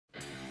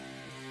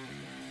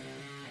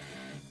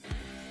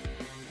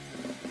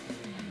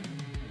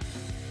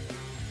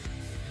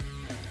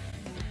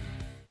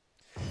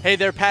Hey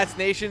there, Pats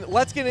Nation.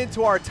 Let's get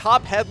into our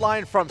top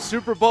headline from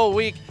Super Bowl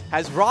week.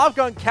 Has Rob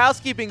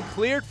Gronkowski been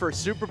cleared for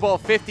Super Bowl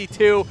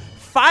 52?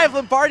 5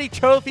 Lombardi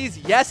trophies?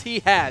 Yes, he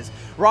has.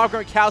 Rob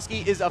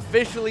Gronkowski is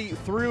officially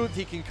through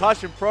the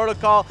concussion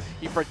protocol.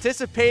 He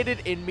participated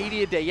in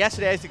Media Day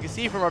yesterday, as you can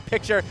see from our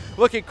picture,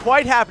 looking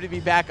quite happy to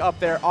be back up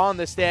there on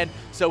the stand.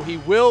 So he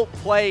will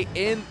play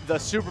in the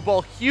Super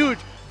Bowl. Huge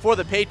for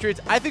the Patriots.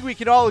 I think we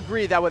can all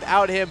agree that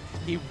without him,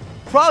 he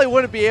probably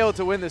wouldn't be able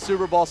to win the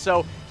Super Bowl.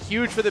 So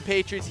huge for the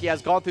Patriots. He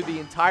has gone through the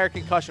entire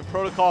concussion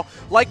protocol.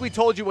 Like we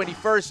told you when he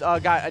first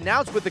got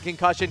announced with the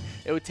concussion,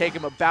 it would take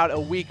him about a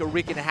week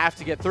and a half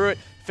to get through it.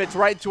 Fits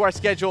right into our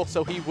schedule,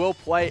 so he will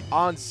play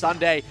on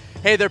Sunday.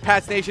 Hey there,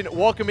 Pats Nation.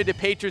 Welcome into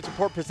Patriots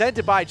Report,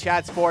 presented by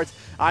Chat Sports.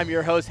 I'm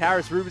your host,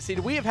 Harris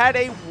Rubenstein. We have had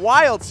a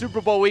wild Super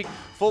Bowl week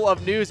full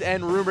of news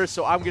and rumors,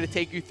 so I'm going to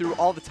take you through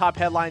all the top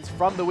headlines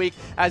from the week,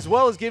 as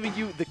well as giving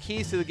you the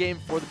keys to the game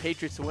for the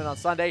Patriots to win on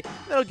Sunday.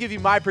 Then I'll give you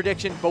my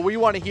prediction, but we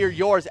want to hear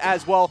yours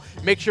as well.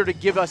 Make sure to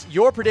give us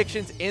your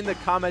predictions in the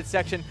comments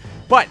section.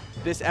 But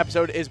this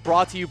episode is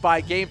brought to you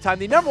by Game Time,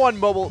 the #1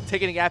 mobile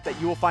ticketing app that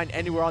you will find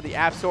anywhere on the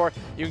App Store.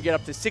 You can get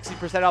up to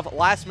 60% off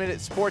last-minute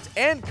sports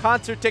and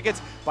concert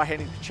tickets by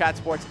heading to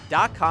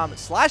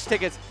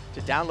chatsports.com/tickets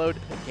to download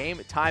the Game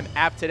Time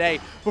app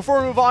today. Before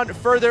we move on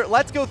further,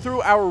 let's go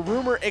through our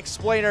rumor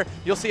explainer.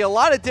 You'll see a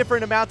lot of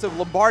different amounts of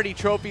Lombardi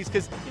trophies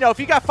because, if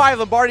you got 5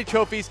 Lombardi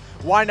trophies,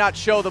 why not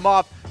show them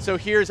off? So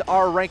here's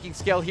our ranking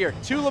scale here.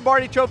 2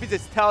 Lombardi trophies,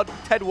 it's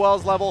Ted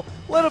Wells level.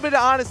 A little bit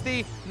of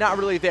honesty, not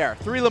really there.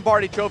 3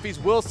 Lombardi trophies,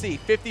 we'll see.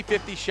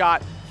 50-50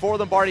 shot. 4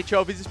 Lombardi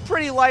trophies is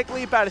pretty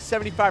likely, about a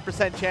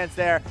 75% chance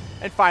there.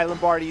 And 5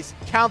 Lombardis,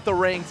 count the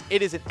rings.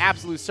 It is an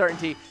absolute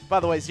certainty. By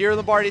the way, 0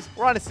 Lombardis,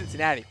 we're on to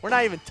Cincinnati. We're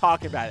not even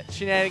talking about it.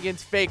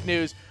 Shenanigans, fake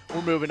news,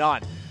 we're moving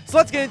on. So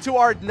let's get into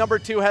our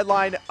 #2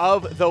 headline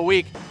of the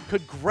week.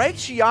 Could Greg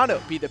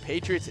Schiano be the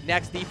Patriots'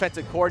 next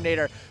defensive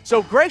coordinator?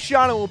 So Greg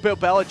Schiano and Bill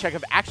Belichick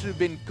have actually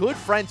been good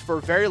friends for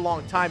a very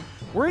long time.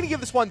 We're going to give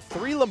this one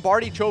 3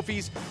 Lombardi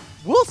trophies.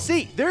 We'll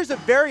see. There's a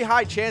very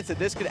high chance that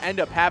this could end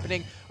up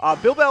happening.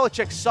 Bill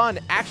Belichick's son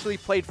actually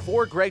played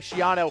for Greg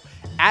Schiano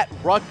at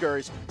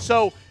Rutgers.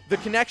 So the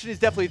connection is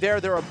definitely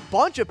there. There are a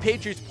bunch of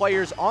Patriots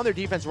players on their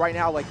defense right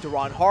now, like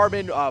Deron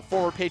Harmon,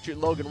 former Patriot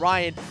Logan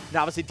Ryan, and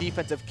obviously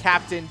defensive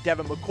captain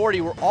Devin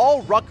McCourty were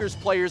all Rutgers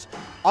players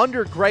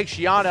under Greg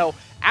Schiano.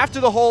 After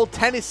the whole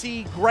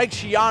Tennessee Greg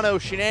Schiano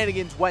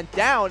shenanigans went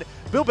down,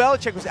 Bill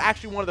Belichick was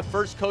actually one of the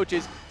first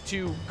coaches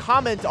to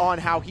comment on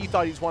how he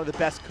thought he was one of the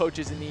best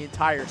coaches in the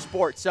entire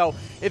sport. So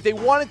if they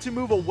wanted to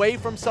move away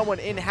from someone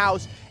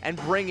in-house and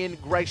bring in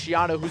Greg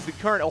Schiano, who's the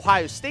current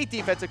Ohio State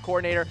defensive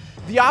coordinator,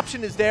 the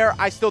option is there.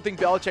 I still think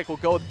Belichick will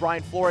go with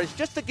Brian Flores,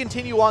 just to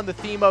continue on the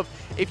theme of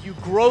if you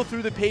grow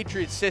through the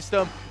Patriots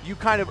system, you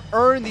kind of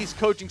earn these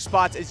coaching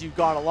spots as you've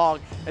gone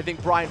along. I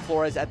think Brian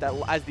Flores, as the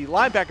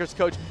linebackers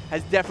coach,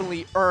 has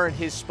definitely earned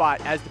his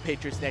spot as the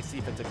Patriots' next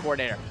defensive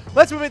coordinator.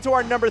 Let's move into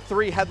our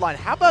 #3 headline.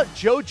 How about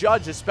Joe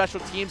Judge, the special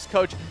teams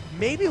coach,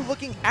 maybe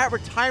looking at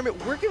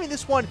retirement? We're giving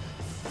this one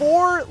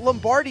 4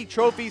 Lombardi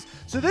trophies.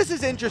 So this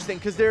is interesting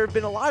because there have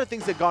been a lot of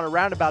things that have gone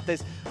around about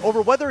this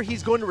over whether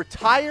he's going to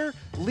retire,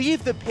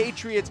 leave the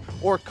Patriots,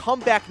 or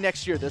come back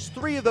next year. There's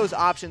 3 of those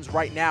options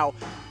right now.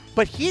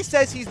 But he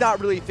says he's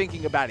not really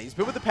thinking about it. He's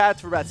been with the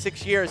Pats for about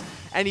 6 years,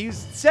 and he's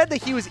said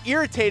that he was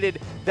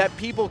irritated that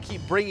people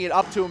keep bringing it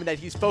up to him and that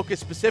he's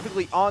focused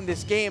specifically on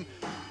this game.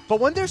 But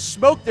when there's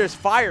smoke, there's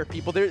fire,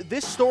 people.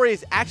 This story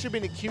has actually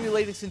been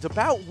accumulating since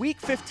about week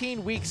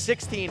 15, week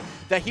 16,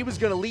 that he was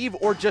going to leave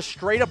or just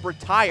straight up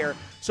retire.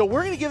 So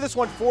we're going to give this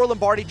one 4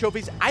 Lombardi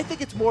trophies. I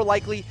think it's more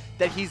likely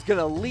that he's going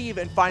to leave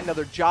and find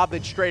another job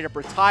than straight up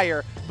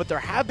retire. But there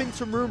have been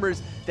some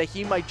rumors that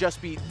he might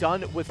just be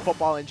done with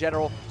football in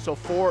general. So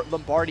 4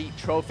 Lombardi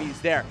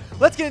trophies there.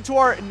 Let's get into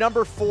our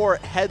 #4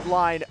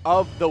 headline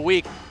of the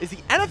week. Is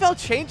the NFL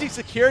changing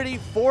security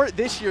for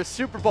this year's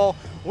Super Bowl?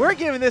 We're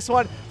giving this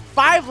one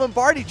 5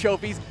 Lombardi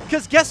trophies,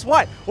 because guess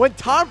what? When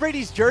Tom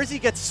Brady's jersey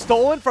gets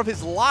stolen from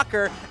his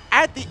locker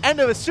at the end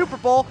of a Super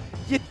Bowl,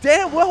 you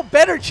damn well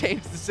better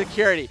change the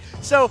security.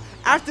 So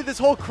after this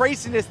whole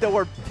craziness that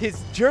where his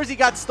jersey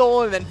got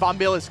stolen and then Von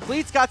Miller's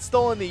cleats got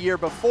stolen the year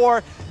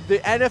before, the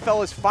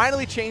NFL has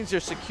finally changed their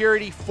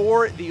security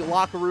for the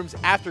locker rooms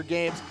after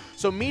games.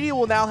 So media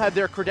will now have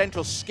their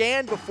credentials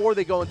scanned before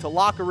they go into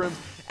locker rooms,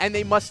 and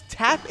they must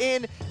tap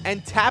in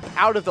and tap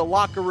out of the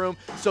locker room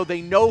so they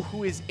know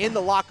who is in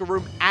the locker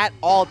room at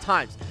all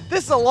times.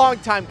 This is a long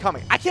time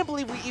coming. I can't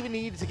believe we even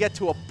needed to get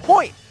to a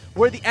point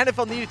where the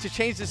NFL needed to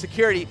change the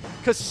security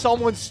because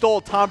someone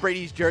stole Tom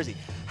Brady's jersey.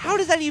 How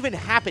does that even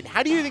happen?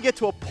 How do you even get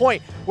to a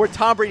point where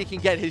Tom Brady can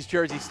get his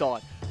jersey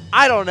stolen?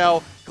 I don't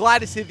know. Glad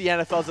to see the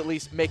NFL is at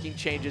least making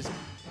changes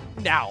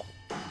now.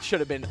 should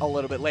have been a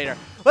little bit later.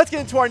 Let's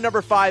get into our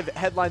number 5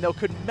 headline, though.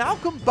 Could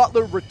Malcolm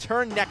Butler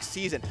return next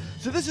season?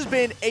 So this has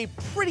been a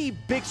pretty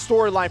big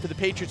storyline for the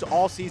Patriots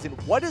all season.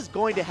 What is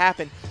going to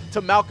happen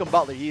to Malcolm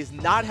Butler? He has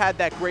not had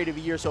that great of a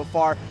year so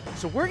far.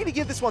 So we're going to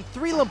give this one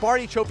 3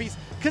 Lombardi trophies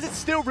because it's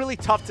still really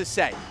tough to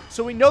say.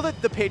 So we know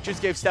that the Patriots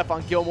gave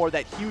Stephon Gilmore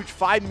that huge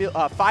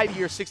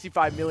 5-year,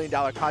 $65 million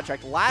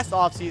contract last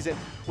offseason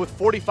with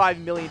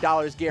 $45 million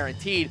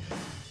guaranteed.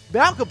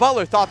 Malcolm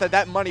Butler thought that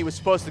that money was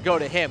supposed to go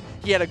to him.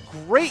 He had a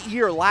great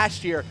year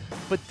last year,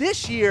 but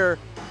this year,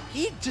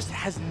 he just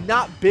has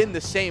not been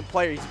the same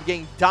player. He's been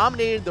getting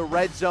dominated in the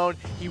red zone.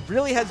 He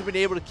really hasn't been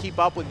able to keep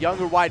up with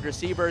younger wide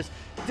receivers.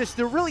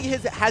 There really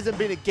hasn't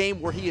been a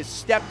game where he has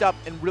stepped up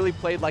and really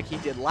played like he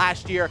did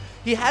last year.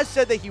 He has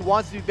said that he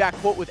wants to be back,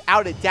 quote,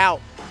 without a doubt,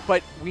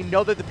 but we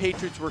know that the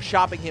Patriots were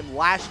shopping him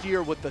last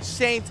year with the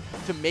Saints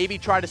to maybe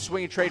try to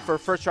swing a trade for a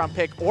first-round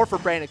pick or for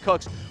Brandon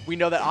Cooks. We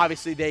know that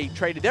obviously they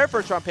traded their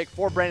first-round pick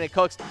for Brandon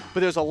Cooks,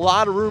 but there's a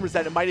lot of rumors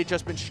that it might have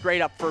just been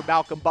straight up for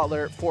Malcolm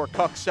Butler for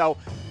Cooks. So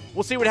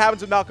we'll see what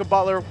happens with Malcolm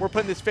Butler. We're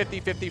putting this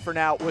 50-50 for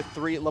now with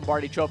 3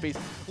 Lombardi trophies.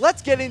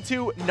 Let's get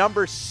into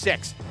number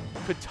 6.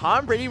 Could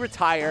Tom Brady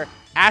retire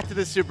after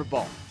the Super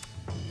Bowl?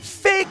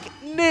 Fake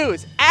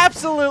news.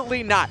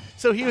 Absolutely not.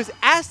 So he was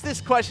asked this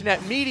question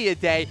at Media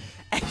Day,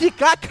 and he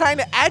got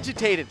kind of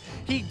agitated.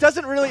 He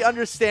doesn't really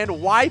understand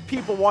why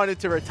people wanted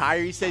to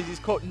retire. He says he's,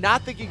 quote,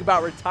 not thinking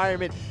about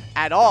retirement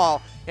at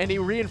all, and he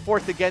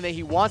reinforced again that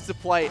he wants to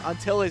play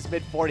until his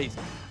mid-40s.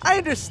 I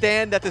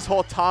understand that this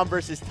whole Tom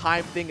versus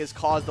time thing has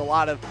caused a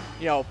lot of,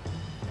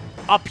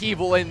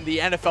 upheaval in the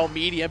NFL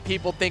media,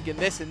 people thinking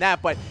this and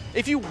that, but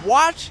if you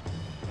watch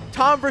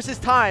Tom versus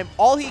time,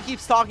 all he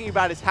keeps talking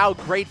about is how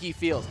great he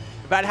feels,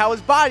 about how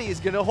his body is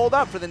going to hold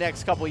up for the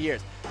next couple of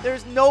years.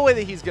 There's no way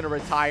that he's going to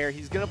retire.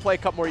 He's going to play a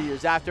couple more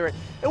years after it.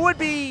 It would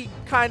be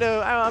kind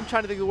of, I'm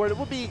trying to think of the word, it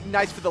would be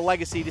nice for the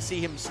legacy to see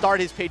him start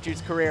his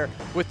Patriots career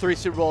with 3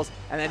 Super Bowls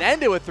and then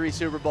end it with 3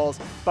 Super Bowls.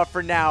 But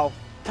for now,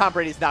 Tom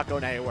Brady's not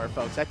going anywhere,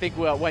 folks. I think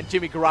when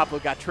Jimmy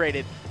Garoppolo got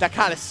traded, that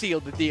kind of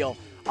sealed the deal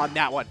on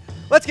that one.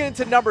 Let's get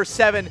into number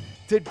 7.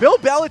 Did Bill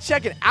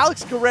Belichick and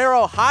Alex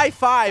Guerrero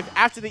high-five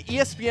after the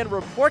ESPN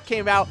report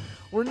came out?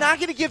 We're not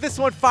going to give this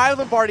one 5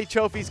 Lombardi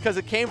trophies because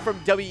it came from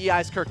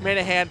WEI's Kirk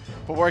Minahan,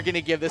 but we're going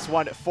to give this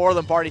one 4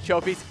 Lombardi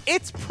trophies.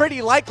 It's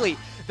pretty likely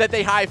that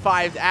they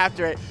high-fived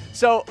after it.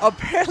 So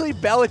apparently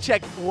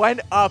Belichick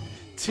went up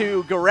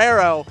to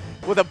Guerrero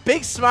with a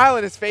big smile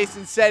on his face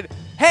and said,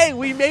 "Hey,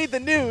 we made the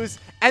news,"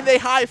 and they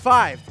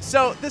high-fived.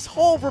 So this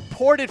whole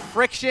reported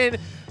friction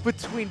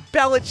between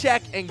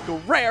Belichick and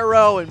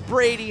Guerrero and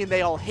Brady, and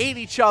they all hate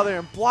each other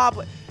and blah,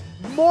 blah.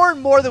 More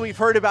and more that we've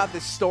heard about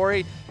this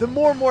story, the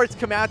more and more it's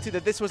come out to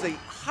that this was a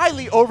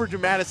highly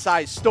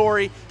over-dramatized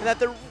story and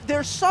that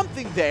there's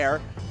something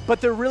there, but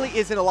there really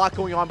isn't a lot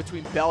going on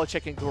between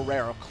Belichick and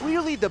Guerrero.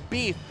 Clearly the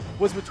beef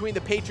was between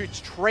the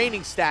Patriots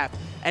training staff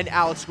and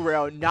Alex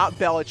Guerrero, not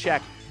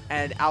Belichick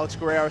and Alex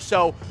Guerrero.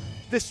 So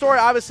this story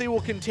obviously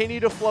will continue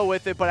to flow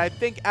with it, but I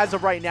think as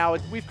of right now,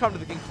 we've come to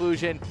the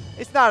conclusion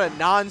it's not a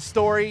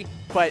non-story,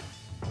 but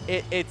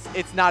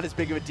it's not as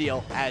big of a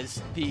deal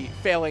as the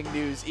failing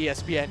news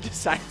ESPN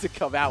decided to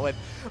come out with.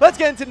 Let's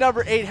get into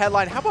number 8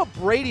 headline. How about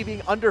Brady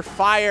being under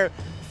fire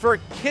for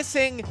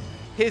kissing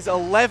his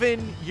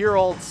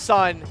 11-year-old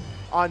son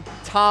on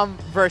Tom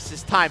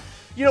versus Time?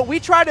 We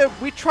try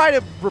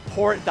to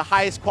report the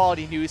highest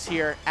quality news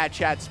here at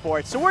Chat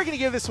Sports, so we're going to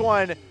give this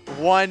one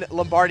 1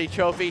 Lombardi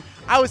trophy.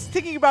 I was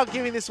thinking about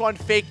giving this one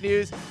fake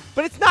news,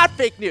 but it's not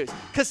fake news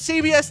because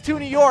CBS 2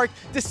 New York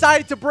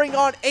decided to bring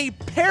on a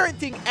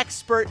parenting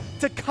expert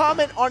to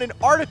comment on an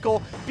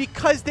article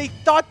because they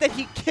thought that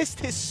he kissed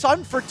his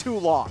son for too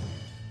long.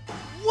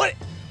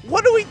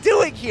 What are we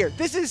doing here?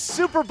 This is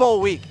Super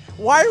Bowl week.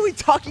 Why are we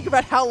talking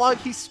about how long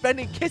he's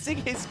spending kissing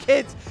his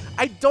kids?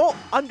 I don't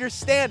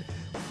understand.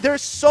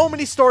 There's so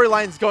many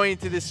storylines going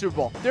into this Super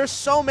Bowl. There's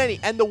so many.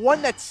 And the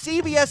one that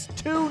CBS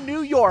 2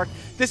 New York,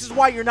 this is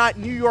why you're not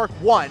New York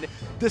 1,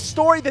 the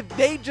story that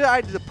they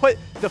decided to put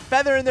the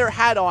feather in their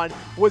hat on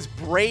was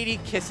Brady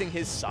kissing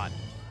his son.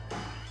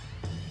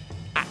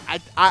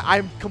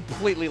 I'm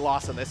completely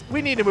lost on this.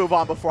 We need to move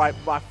on before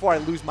I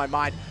lose my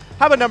mind.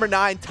 How about number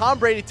 9, Tom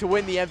Brady to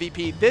win the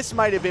MVP? This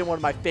might have been one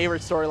of my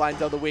favorite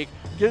storylines of the week.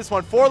 Give this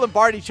one 4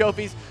 Lombardi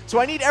trophies. So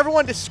I need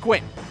everyone to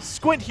squint.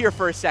 Squint here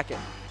for a second.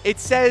 It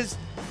says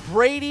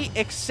Brady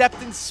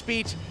acceptance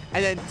speech,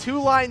 and then 2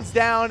 lines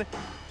down,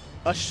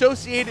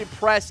 Associated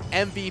Press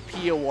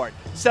MVP award.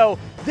 So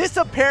this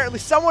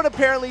someone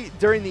apparently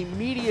during the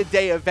Media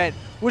Day event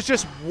was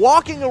just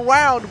walking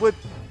around with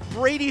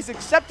Brady's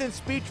acceptance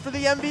speech for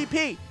the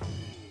MVP.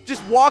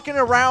 Just walking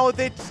around with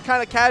it, just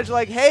kind of casual,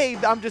 like, hey,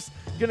 I'm just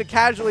going to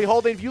casually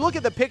hold it. If you look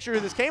at the picture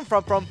this came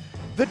from,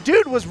 the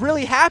dude was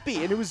really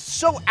happy, and it was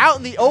so out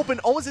in the open,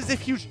 almost as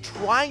if he was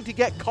trying to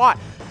get caught.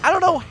 I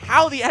don't know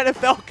how the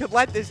NFL could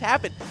let this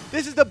happen.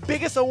 This is the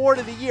biggest award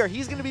of the year.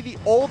 He's going to be the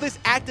oldest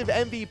active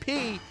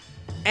MVP,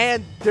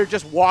 and they're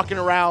just walking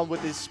around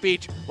with his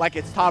speech like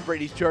it's Tom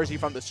Brady's jersey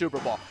from the Super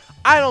Bowl.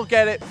 I don't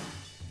get it.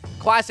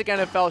 Classic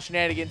NFL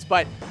shenanigans,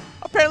 but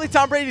a Apparently,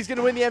 Tom Brady's going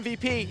to win the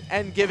MVP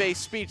and give a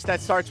speech that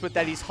starts with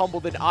that he's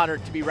humbled and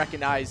honored to be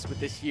recognized with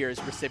this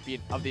year's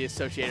recipient of the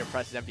Associated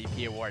Press's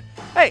MVP award.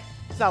 Hey,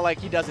 it's not like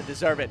he doesn't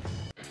deserve it.